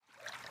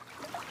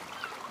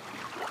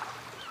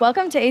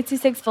Welcome to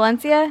 826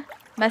 Valencia,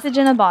 message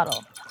in a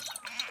bottle.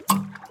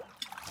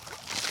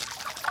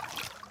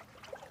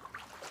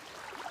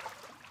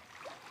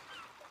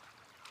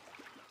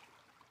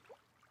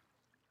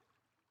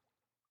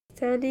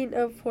 Standing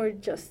Up for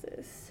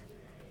Justice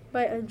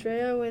by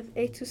Andrea with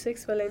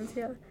 826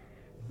 Valencia.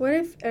 What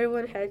if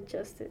everyone had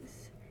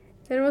justice?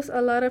 There was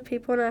a lot of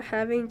people not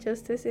having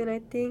justice, and I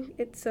think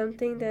it's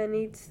something that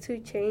needs to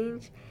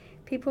change.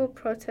 People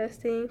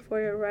protesting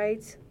for their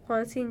rights,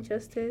 wanting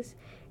justice,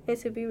 and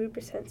to be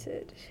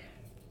represented.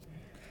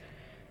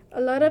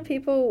 A lot of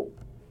people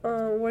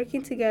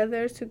working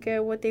together to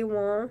get what they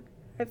want.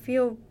 I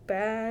feel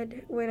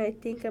bad when I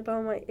think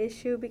about my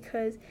issue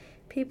because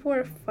people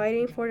are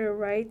fighting for their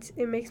rights.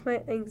 It makes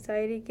my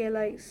anxiety get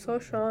so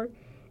strong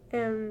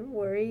and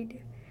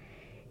worried.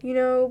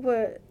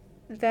 But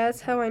that's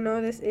how I know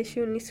this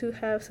issue needs to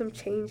have some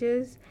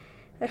changes.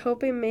 I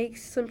hope it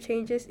makes some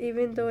changes,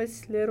 even though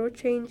it's little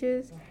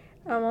changes.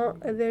 I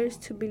want others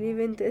to believe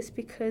in this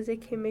because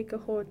it can make a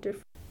whole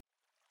difference.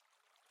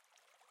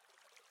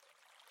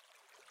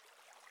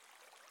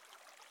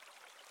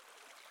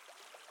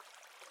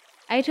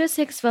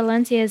 826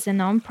 Valencia is a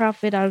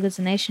non-profit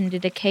organization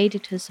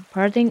dedicated to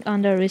supporting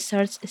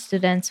under-researched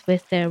students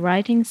with their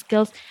writing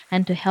skills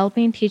and to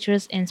helping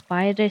teachers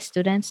inspire their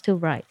students to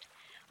write.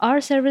 Our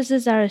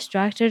services are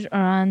structured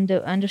around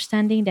the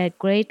understanding that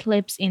great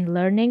leaps in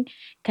learning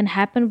can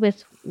happen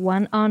with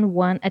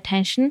one-on-one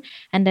attention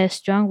and that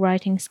strong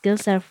writing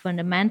skills are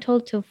fundamental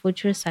to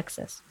future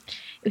success.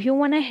 If you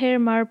want to hear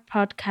more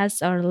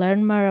podcasts or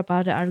learn more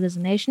about the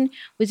organization,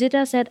 visit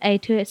us at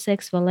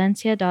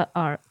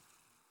 826valencia.org.